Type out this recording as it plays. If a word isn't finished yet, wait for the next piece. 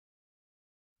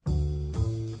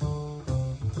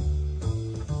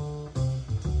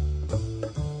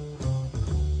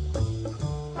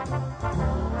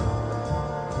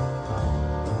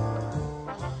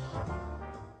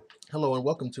Hello and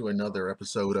welcome to another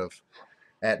episode of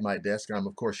At My Desk. I'm,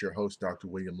 of course, your host, Dr.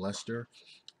 William Lester,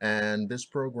 and this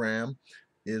program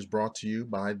is brought to you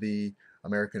by the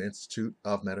American Institute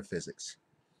of Metaphysics.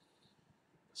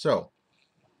 So,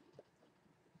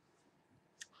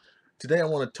 today I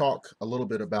want to talk a little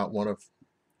bit about one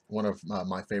of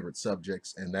my favorite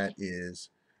subjects, and that is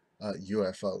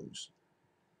UFOs.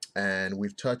 And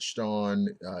we've touched on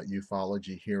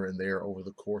ufology here and there over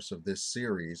the course of this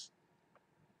series.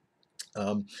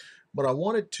 But I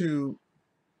wanted to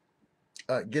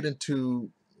get into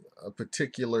a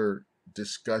particular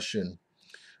discussion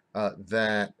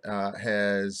that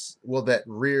that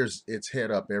rears its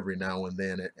head up every now and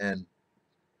then, and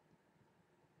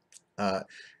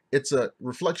it's a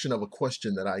reflection of a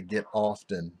question that I get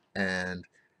often, and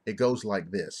it goes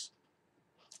like this: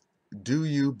 do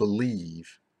you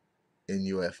believe in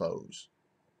UFOs?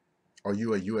 Are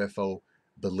you a UFO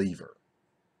believer?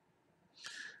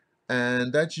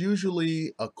 And that's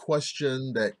usually a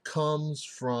question that comes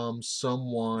from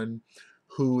someone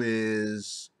who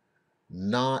is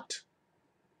not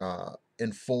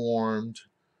informed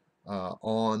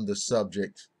on the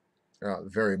subject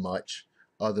very much,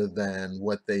 other than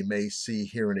what they may see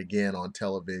here and again on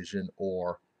television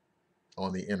or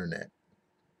on the internet.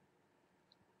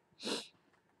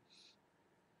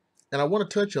 And I want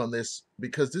to touch on this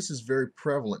because this is very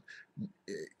prevalent.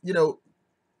 You know,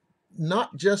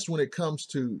 not just when it comes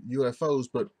to UFOs,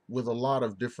 but with a lot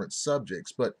of different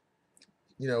subjects. But,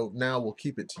 now we'll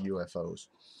keep it to UFOs.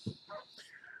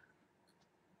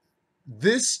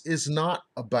 This is not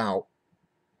about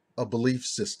a belief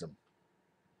system.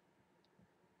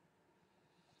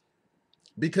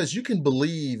 Because you can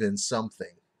believe in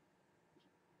something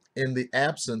in the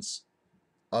absence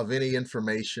of any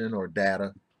information or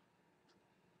data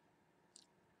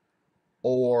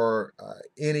or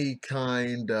any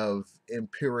kind of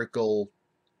empirical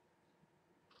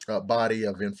body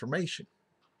of information.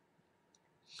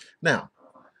 Now,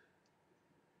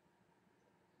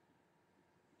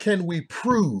 can we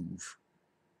prove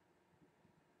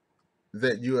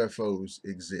that UFOs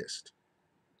exist?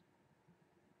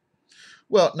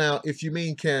 Well, now, if you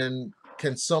mean can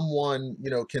someone,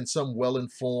 can some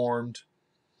well-informed,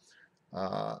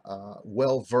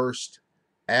 well-versed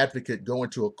advocate go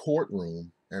into a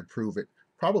courtroom and prove it?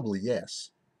 Probably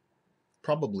yes.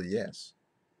 Probably yes.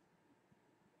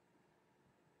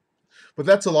 But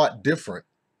that's a lot different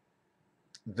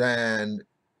than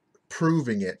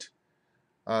proving it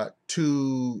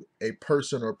to a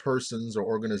person or persons or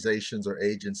organizations or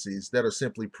agencies that are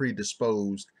simply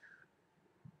predisposed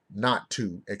not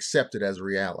to accept it as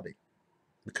reality.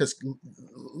 Because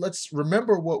let's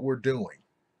remember what we're doing.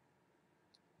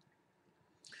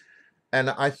 And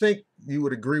I think you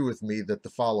would agree with me that the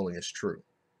following is true.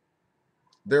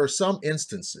 There are some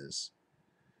instances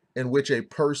in which a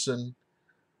person,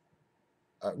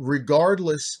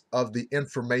 regardless of the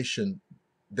information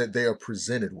that they are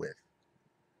presented with,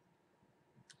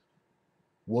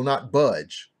 will not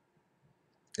budge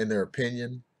in their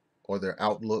opinion or their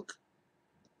outlook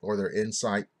or their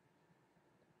insight.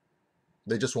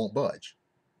 They just won't budge.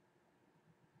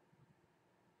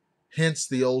 Hence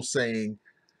the old saying,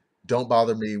 don't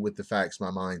bother me with the facts,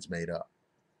 my mind's made up.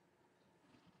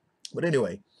 But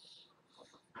anyway,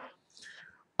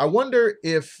 I wonder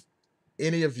if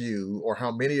any of you or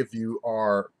how many of you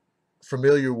are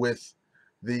familiar with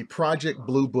the Project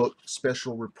Blue Book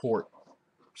Special Report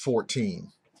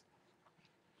 14.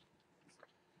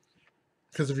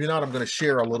 Because if you're not, I'm going to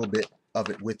share a little bit of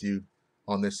it with you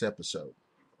on this episode.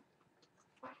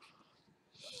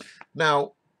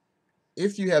 Now,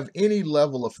 if you have any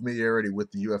level of familiarity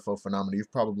with the UFO phenomenon,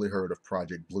 you've probably heard of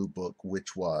Project Blue Book,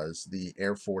 which was the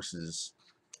Air Force's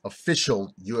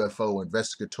official UFO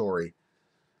investigatory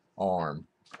arm.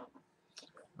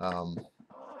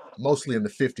 Mostly in the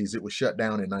 50s. It was shut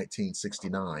down in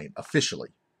 1969, officially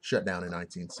shut down in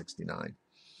 1969.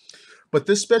 But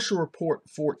this Special Report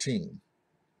 14,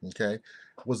 okay,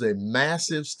 was a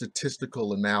massive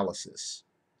statistical analysis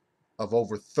of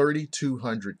over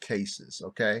 3,200 cases,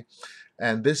 okay?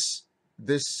 And this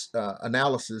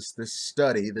analysis, this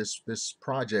study, this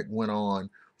project went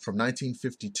on from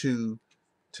 1952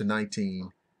 to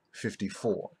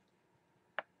 1954.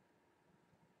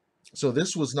 So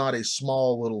this was not a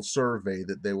small little survey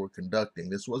that they were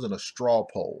conducting. This wasn't a straw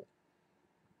poll.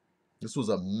 This was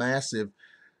a massive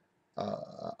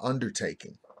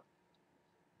undertaking.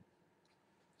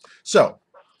 So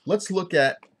let's look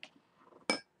at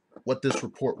what this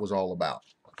report was all about.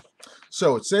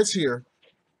 So it says here,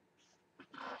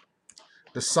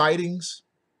 the sightings,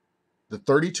 the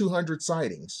 3,200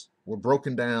 sightings were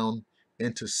broken down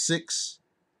into 6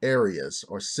 areas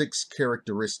or 6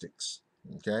 characteristics.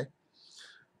 Okay?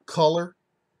 Color,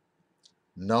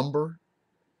 number,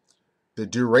 the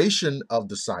duration of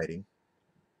the sighting,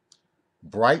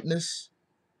 brightness,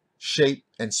 shape,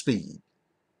 and speed.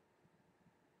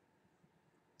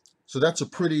 So that's a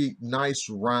pretty nice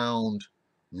round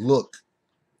look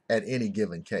at any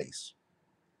given case.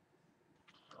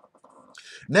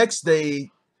 Next, they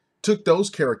took those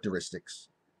characteristics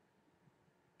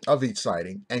of each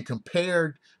sighting and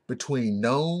compared between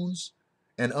knowns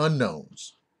and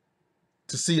unknowns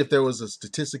to see if there was a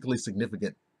statistically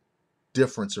significant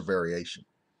difference or variation.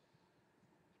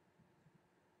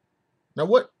 Now,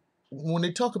 when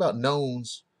they talk about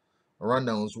knowns or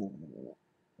unknowns,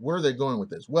 where are they going with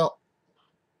this? Well,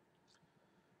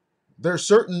 there are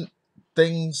certain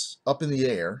things up in the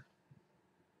air,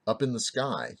 up in the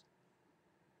sky,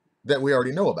 that we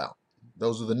already know about.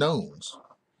 Those are the knowns.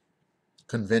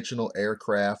 Conventional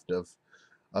aircraft of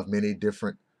many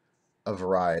different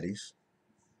varieties,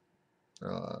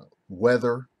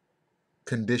 weather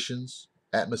conditions,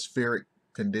 atmospheric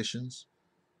conditions,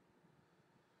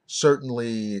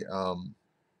 certainly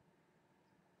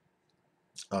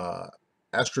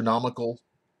astronomical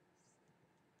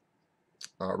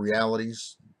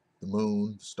realities, the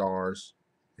moon, stars,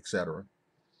 etc.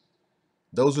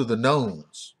 Those are the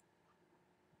knowns.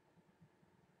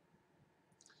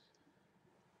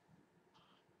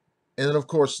 And then, of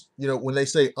course, when they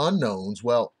say unknowns,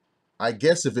 well, I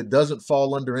guess if it doesn't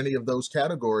fall under any of those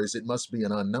categories, it must be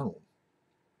an unknown.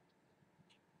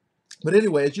 But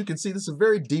anyway, as you can see, this is a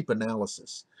very deep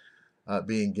analysis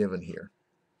being given here.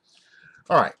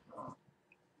 All right,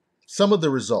 some of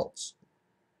the results,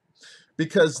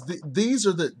 because these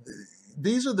are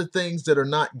the things that are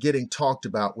not getting talked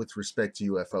about with respect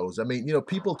to UFOs. I mean,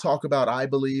 people talk about I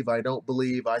believe, I don't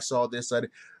believe, I saw this,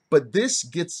 but this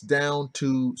gets down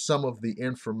to some of the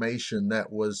information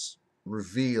that was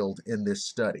revealed in this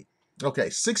study. Okay,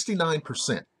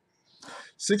 69%.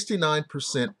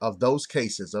 69% of those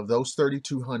cases, of those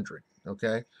 3,200,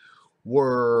 okay,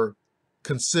 were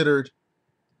considered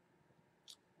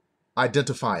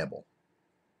identifiable.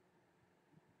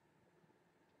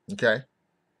 Okay?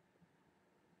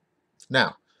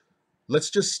 Now, let's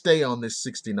just stay on this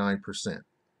 69%.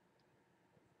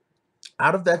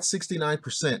 Out of that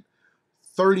 69%,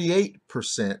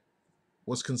 38%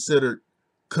 was considered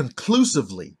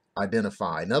conclusively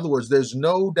identified. In other words, there's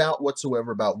no doubt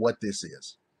whatsoever about what this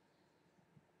is.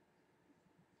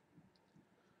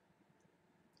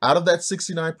 Out of that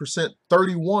 69%,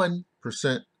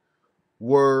 31%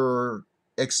 were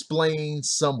explained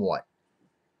somewhat.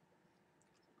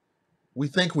 We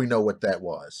think we know what that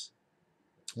was.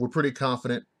 We're pretty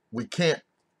confident. We can't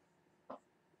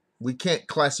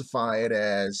classify it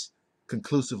as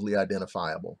conclusively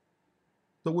identifiable,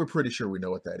 but we're pretty sure we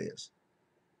know what that is.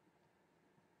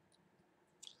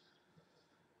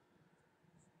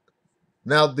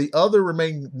 Now, the other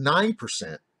remaining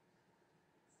 9%,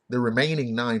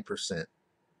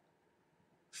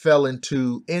 fell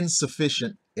into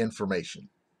insufficient information.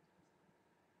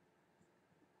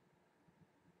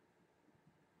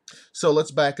 So let's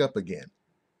back up again.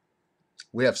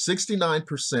 We have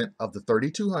 69% of the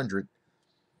 3,200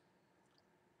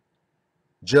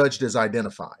 judged as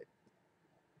identified.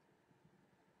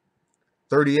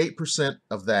 38%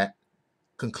 of that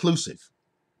conclusive.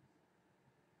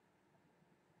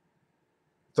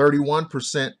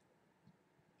 31%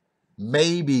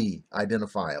 maybe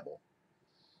identifiable.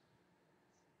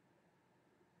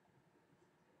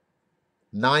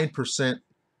 9%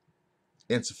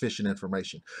 insufficient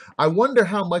information. I wonder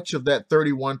how much of that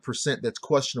 31% that's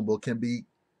questionable can be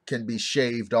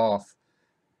shaved off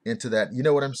into that. You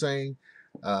know what I'm saying?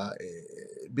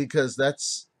 Because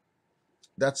that's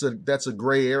a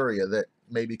gray area that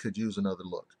maybe could use another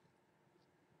look.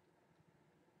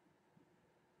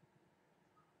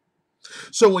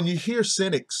 So when you hear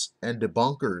cynics and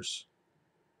debunkers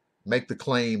make the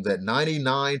claim that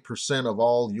 99% of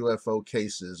all UFO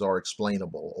cases are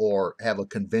explainable or have a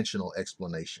conventional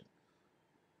explanation,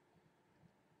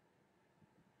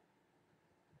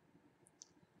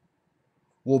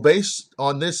 well, based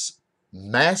on this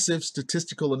massive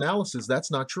statistical analysis, that's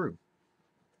not true.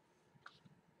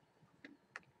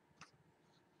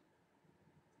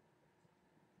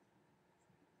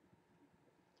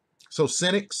 So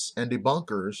cynics and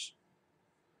debunkers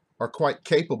are quite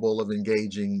capable of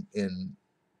engaging in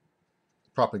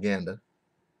propaganda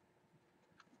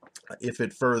if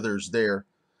it furthers their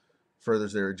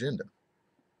agenda.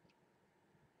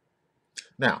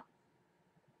 Now,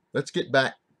 let's get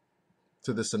back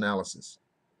to this analysis.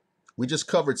 We just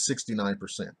covered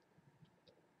 69%.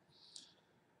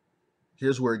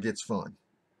 Here's where it gets fun.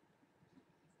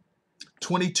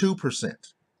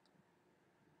 22%.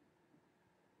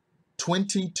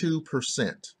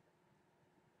 22%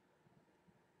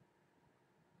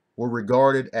 were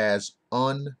regarded as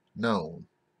unknown.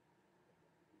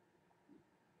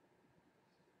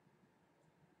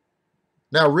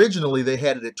 Now, originally, they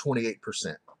had it at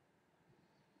 28%.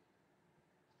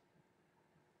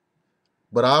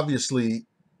 But obviously,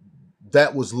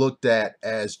 that was looked at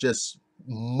as just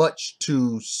much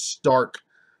too stark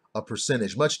a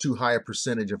percentage, much too high a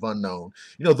percentage of unknown.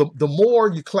 You know, the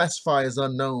more you classify as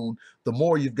unknown, the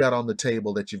more you've got on the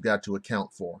table that you've got to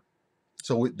account for.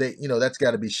 So they, you know, that's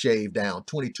got to be shaved down,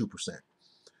 22%.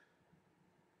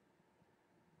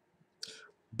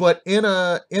 But in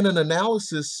an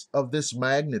analysis of this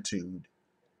magnitude,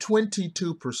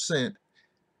 22%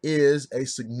 is a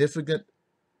significant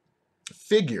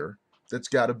figure that's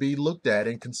got to be looked at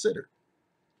and considered.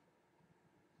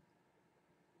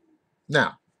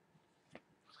 Now,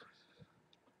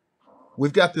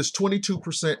 we've got this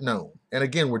 22% known. And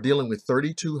again, we're dealing with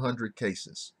 3,200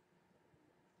 cases.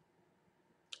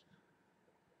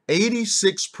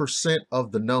 86%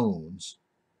 of the knowns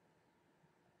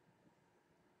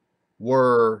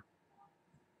were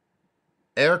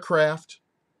aircraft,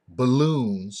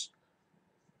 balloons,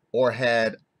 or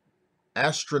had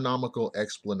astronomical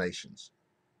explanations.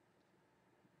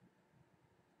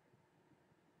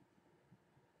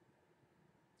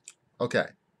 Okay.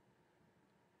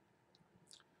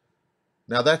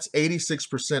 Now that's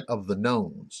 86% of the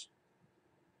knowns.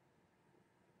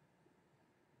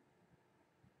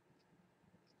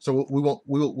 So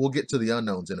we'll get to the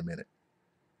unknowns in a minute.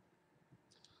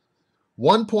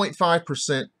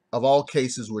 1.5% of all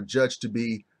cases were judged to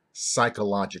be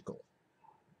psychological.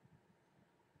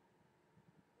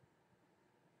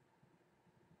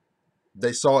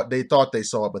 They saw it, they thought they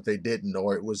saw it, but they didn't,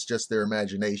 or it was just their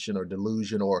imagination or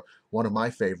delusion, or one of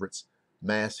my favorites,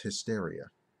 mass hysteria.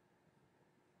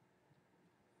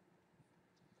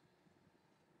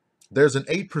 There's an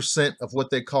 8% of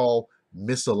what they call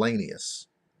miscellaneous,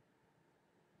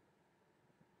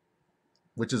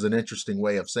 which is an interesting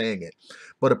way of saying it.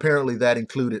 But apparently that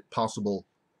included possible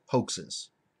hoaxes.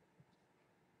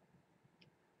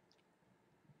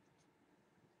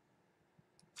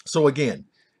 So again,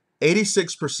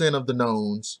 86% of the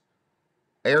knowns,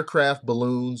 aircraft,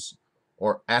 balloons,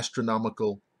 or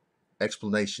astronomical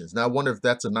explanations. Now I wonder if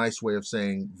that's a nice way of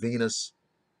saying Venus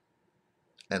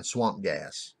and swamp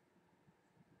gas.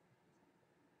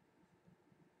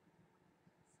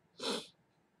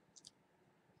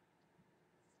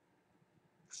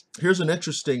 Here's an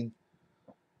interesting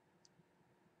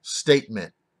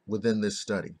statement within this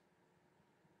study.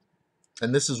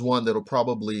 And this is one that'll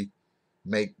probably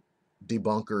make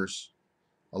debunkers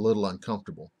a little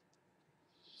uncomfortable.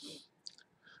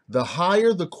 The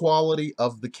higher the quality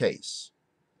of the case,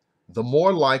 the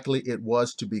more likely it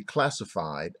was to be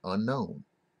classified unknown.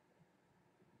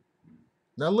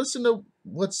 Now listen to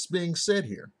what's being said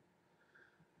here.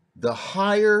 The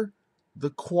higher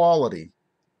the quality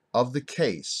of the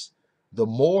case, the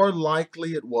more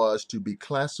likely it was to be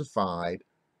classified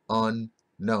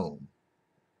unknown.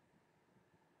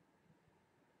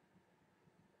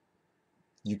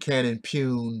 You can't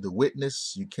impugn the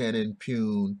witness, you can't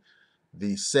impugn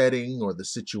the setting or the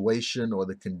situation or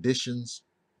the conditions.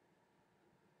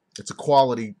 It's a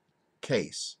quality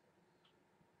case.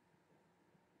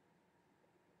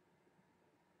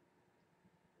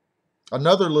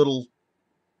 Another little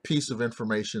piece of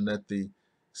information that the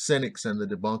cynics and the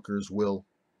debunkers will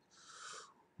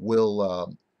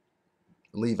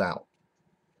leave out.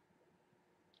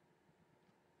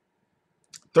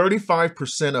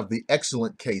 35% of the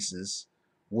excellent cases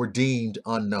were deemed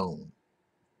unknown.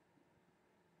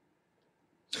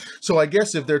 So I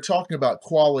guess if they're talking about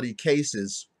quality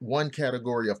cases, one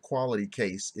category of quality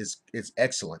case is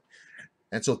excellent.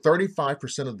 And so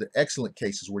 35% of the excellent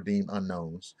cases were deemed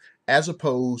unknowns, as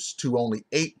opposed to only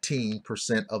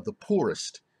 18% of the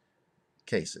poorest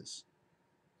cases.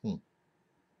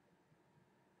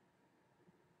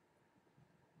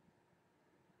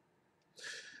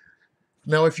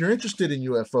 Now, if you're interested in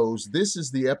UFOs, this is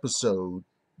the episode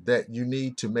that you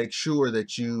need to make sure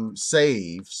that you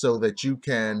save so that you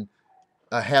can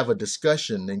have a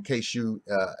discussion in case you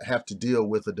have to deal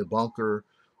with a debunker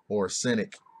or a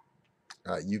cynic.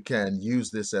 You can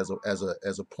use this as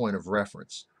a point of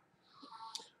reference.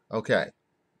 Okay.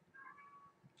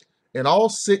 In all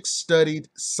 6 studied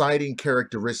sighting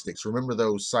characteristics, remember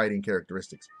those sighting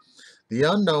characteristics, the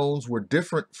unknowns were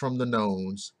different from the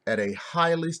knowns at a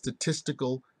highly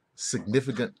statistical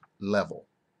significant level.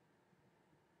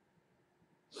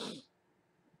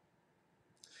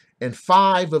 And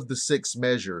 5 of the 6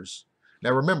 measures,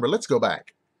 now remember, let's go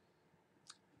back.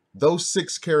 Those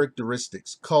 6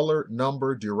 characteristics: color,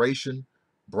 number, duration,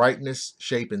 brightness,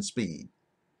 shape, and speed.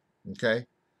 Okay?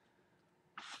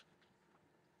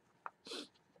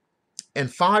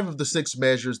 And 5 of the 6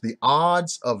 measures, the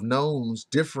odds of knowns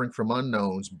differing from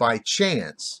unknowns by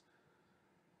chance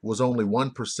was only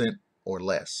 1% or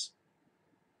less.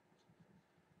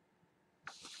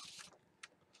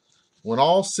 When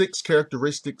all 6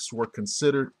 characteristics were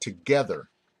considered together,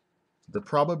 the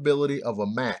probability of a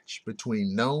match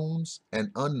between knowns and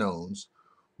unknowns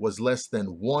was less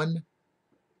than 1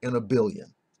 in a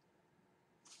billion.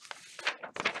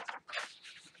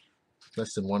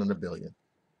 Less than 1 in a billion.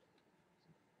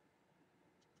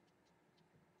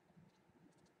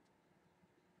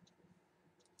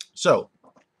 So,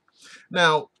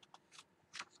 now,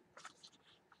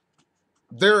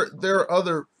 there are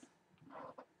other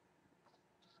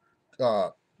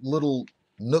little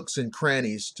nooks and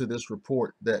crannies to this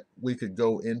report that we could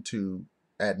go into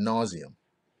ad nauseum.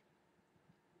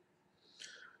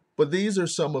 But these are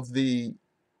some of the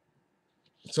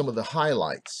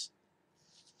highlights,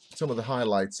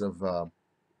 of the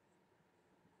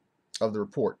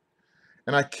report.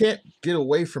 And I can't get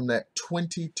away from that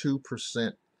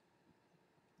 22%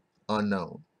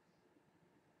 unknown.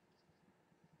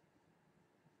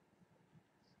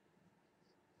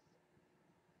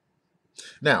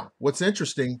 Now, what's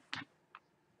interesting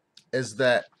is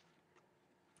that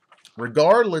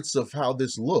regardless of how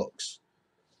this looks,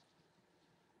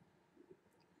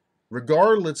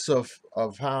 regardless of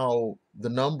how the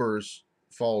numbers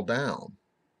fall down,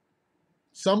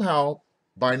 somehow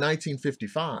by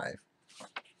 1955,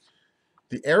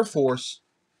 the Air Force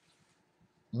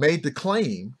made the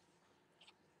claim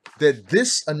that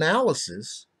this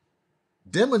analysis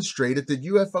demonstrated that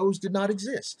UFOs did not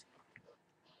exist.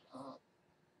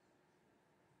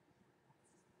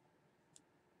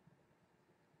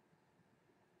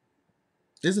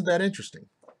 Isn't that interesting?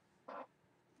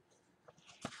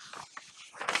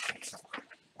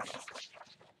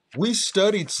 We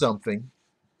studied something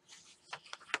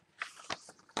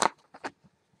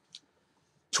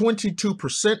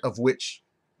 22% of which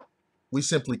we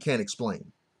simply can't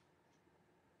explain.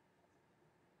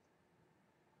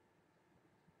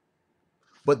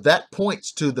 But that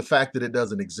points to the fact that it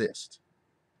doesn't exist.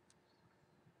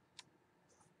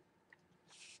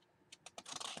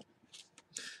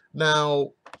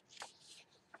 Now,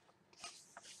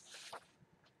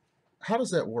 how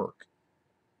does that work?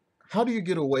 How do you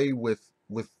get away with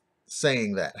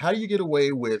saying that? How do you get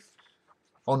away with,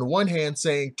 on the one hand,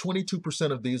 saying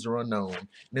 22% of these are unknown,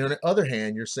 and on the other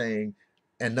hand, you're saying,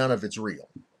 and none of it's real?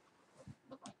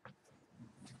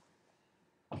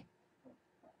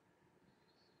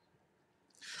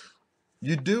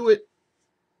 You do it,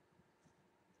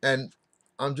 and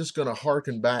I'm just going to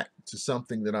hearken back to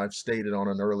something that I've stated on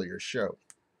an earlier show.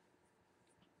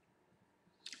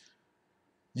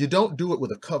 You don't do it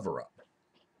with a cover-up.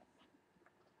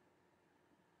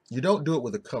 You don't do it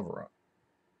with a cover-up.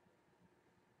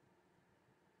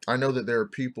 I know that there are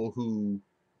people who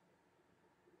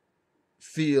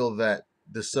feel that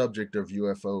the subject of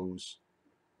UFOs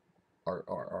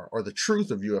or the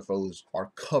truth of UFOs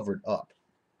are covered up,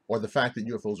 or the fact that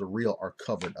UFOs are real are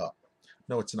covered up.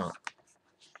 No, it's not.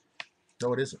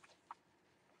 No, it isn't.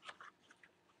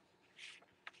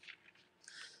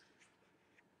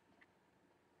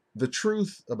 The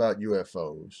truth about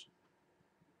UFOs,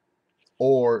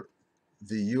 or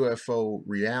the UFO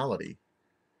reality,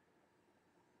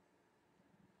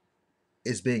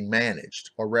 is being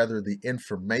managed, or rather the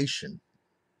information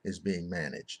is being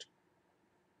managed.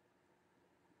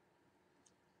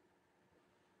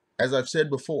 As I've said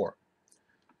before,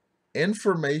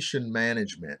 information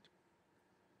management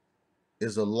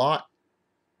is a lot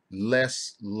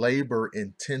less labor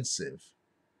intensive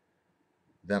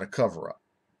than a cover-up.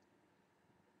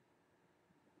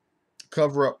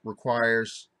 Cover-up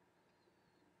requires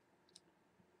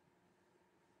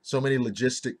so many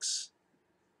logistics,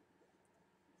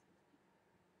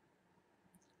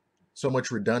 so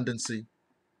much redundancy,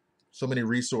 so many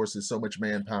resources, so much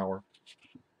manpower.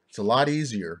 It's a lot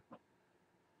easier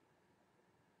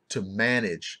to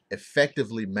manage,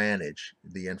 effectively manage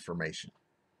the information.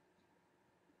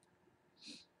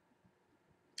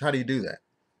 How do you do that?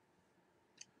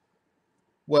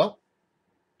 Well,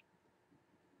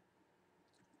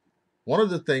 one of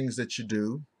the things that you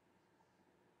do,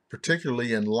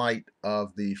 particularly in light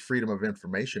of the Freedom of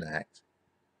Information Act,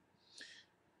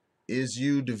 is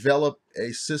you develop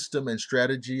a system and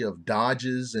strategy of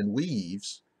dodges and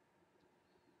weaves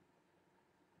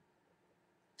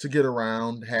to get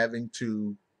around having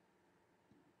to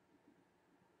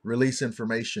release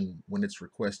information when it's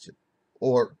requested,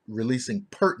 or releasing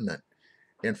pertinent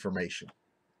information.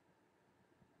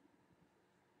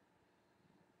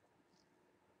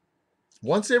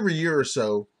 Once every year or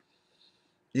so,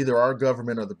 either our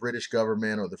government or the British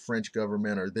government or the French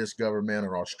government or this government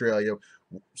or Australia,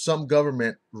 some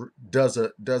government does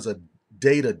a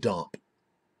data dump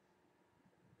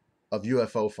of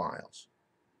UFO files.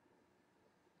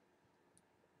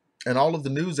 And all of the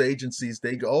news agencies,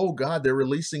 they go, oh God, they're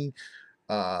releasing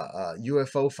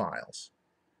UFO files.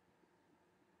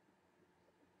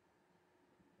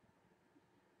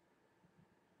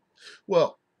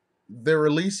 Well, they're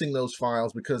releasing those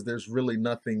files because there's really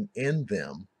nothing in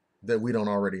them that we don't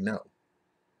already know.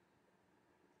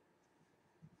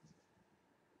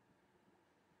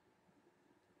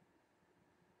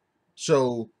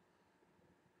 So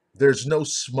there's no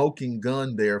smoking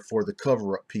gun there for the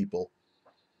cover-up people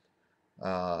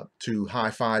to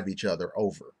high-five each other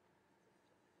over.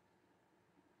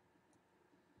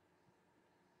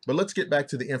 But let's get back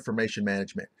to the information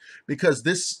management, because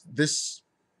this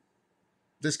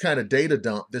kind of data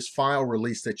dump, this file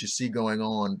release that you see going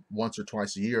on once or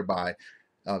twice a year by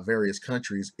various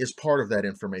countries, is part of that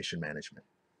information management.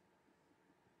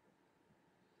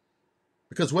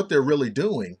 Because what they're really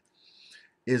doing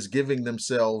is giving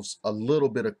themselves a little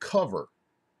bit of cover,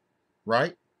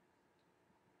 right?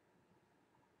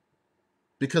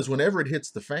 Because whenever it hits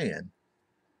the fan,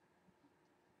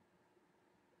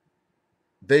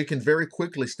 they can very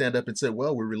quickly stand up and say,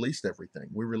 well, we released everything.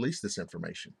 We released this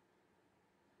information.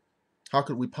 How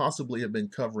could we possibly have been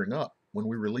covering up when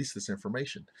we released this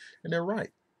information? And they're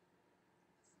right,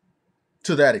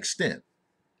 to that extent.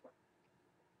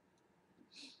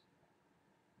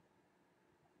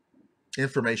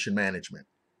 Information management.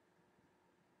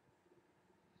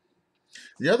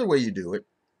 The other way you do it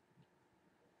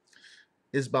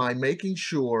is by making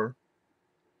sure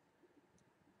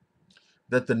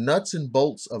that the nuts and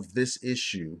bolts of this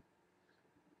issue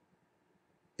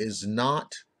is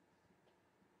not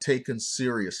taken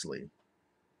seriously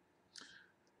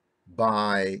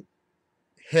by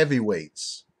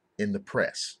heavyweights in the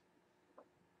press.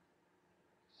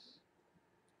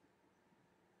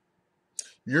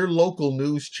 Your local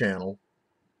news channel,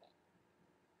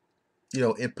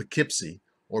 in Poughkeepsie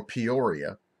or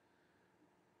Peoria,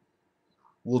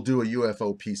 will do a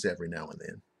UFO piece every now and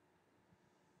then.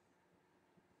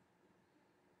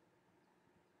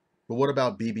 But what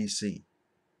about BBC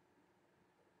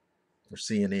or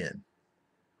CNN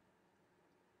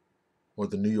or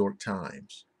the New York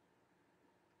Times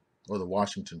or the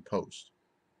Washington Post?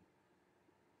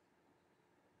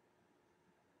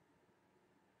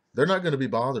 They're not going to be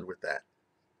bothered with that.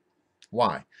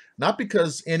 Why? Not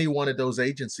because any one of those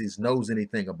agencies knows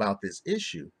anything about this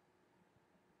issue,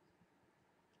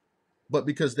 but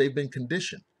because they've been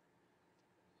conditioned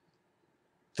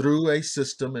through a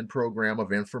system and program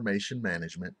of information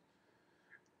management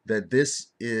that this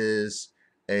is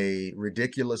a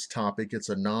ridiculous topic. It's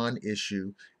a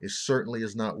non-issue. It certainly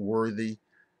is not worthy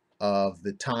of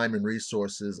the time and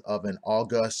resources of an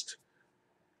august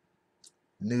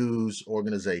news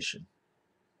organization.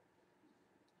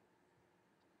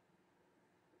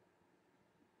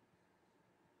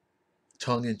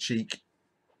 Tongue-in-cheek,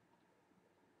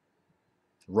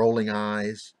 rolling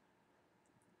eyes.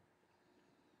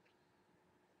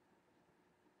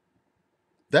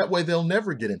 That way they'll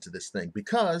never get into this thing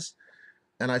because,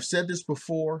 and I've said this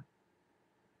before,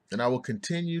 and I will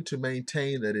continue to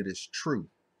maintain that it is true,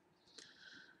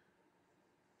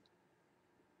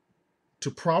 to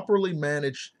properly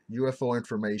manage UFO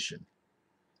information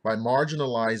by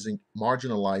marginalizing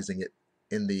it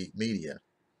in the media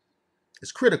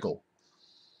is critical,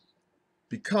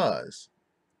 because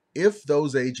if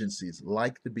those agencies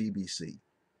like the BBC,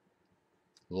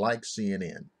 like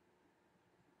CNN,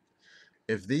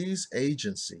 if these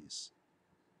agencies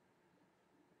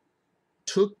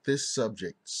took this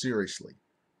subject seriously,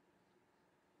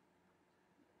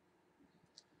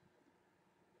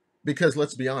 because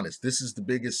let's be honest, this is the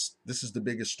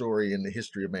biggest story in the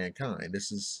history of mankind.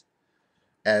 This is,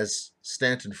 as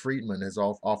Stanton Friedman has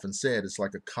often said, it's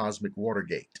like a cosmic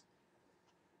Watergate.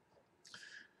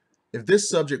 If this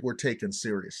subject were taken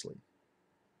seriously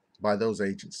by those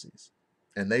agencies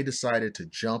and they decided to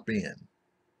jump in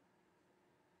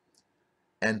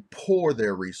and pour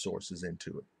their resources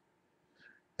into it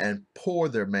and pour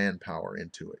their manpower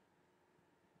into it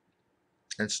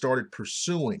and started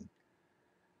pursuing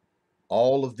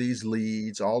all of these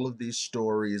leads, all of these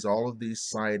stories, all of these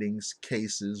sightings,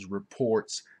 cases,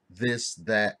 reports, this,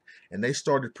 that, and they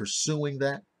started pursuing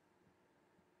that,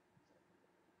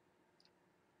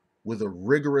 with a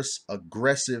rigorous,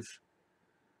 aggressive,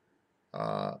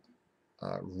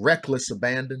 reckless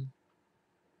abandon,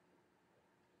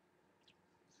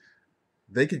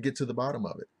 they could get to the bottom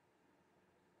of it.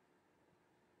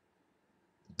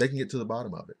 They can get to the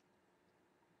bottom of it.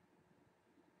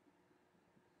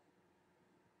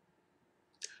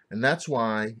 And that's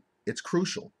why it's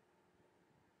crucial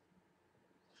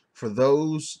for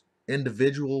those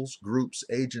individuals, groups,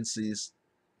 agencies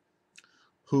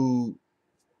who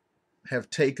have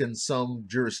taken some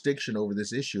jurisdiction over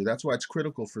this issue. That's why it's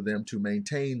critical for them to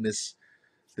maintain this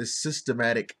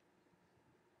systematic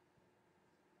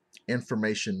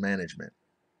information management.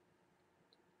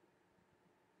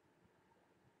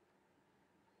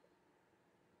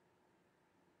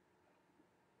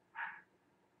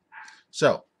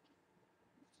 So,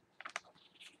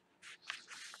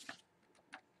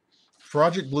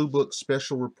 Project Blue Book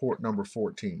Special Report number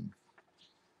 14.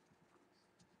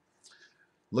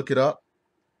 Look it up.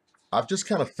 I've just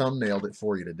kind of thumbnailed it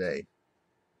for you today.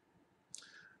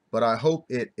 But I hope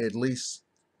it at least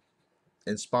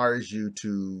inspires you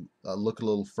to look a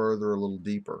little further, a little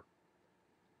deeper,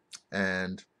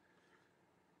 and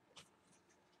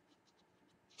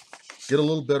get a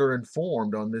little better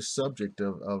informed on this subject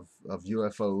of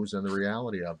UFOs and the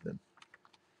reality of them.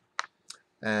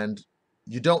 And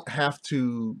you don't have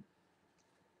to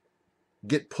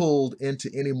get pulled into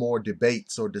any more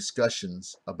debates or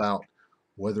discussions about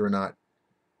whether or not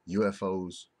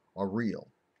UFOs are real.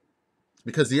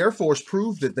 Because the Air Force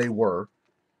proved that they were,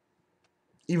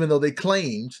 even though they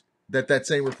claimed that that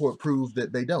same report proved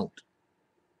that they don't.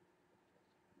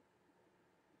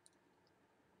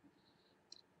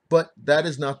 But that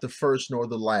is not the first nor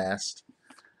the last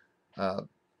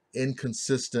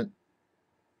inconsistent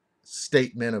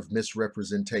statement of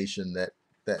misrepresentation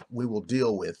that we will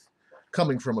deal with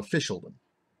coming from officialdom.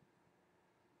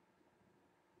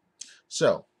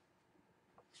 So,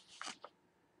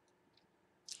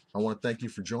 I want to thank you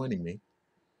for joining me,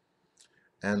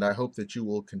 and I hope that you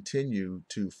will continue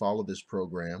to follow this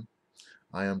program.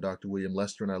 I am Dr. William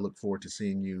Lester, and I look forward to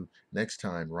seeing you next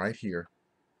time right here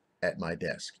at my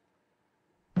desk.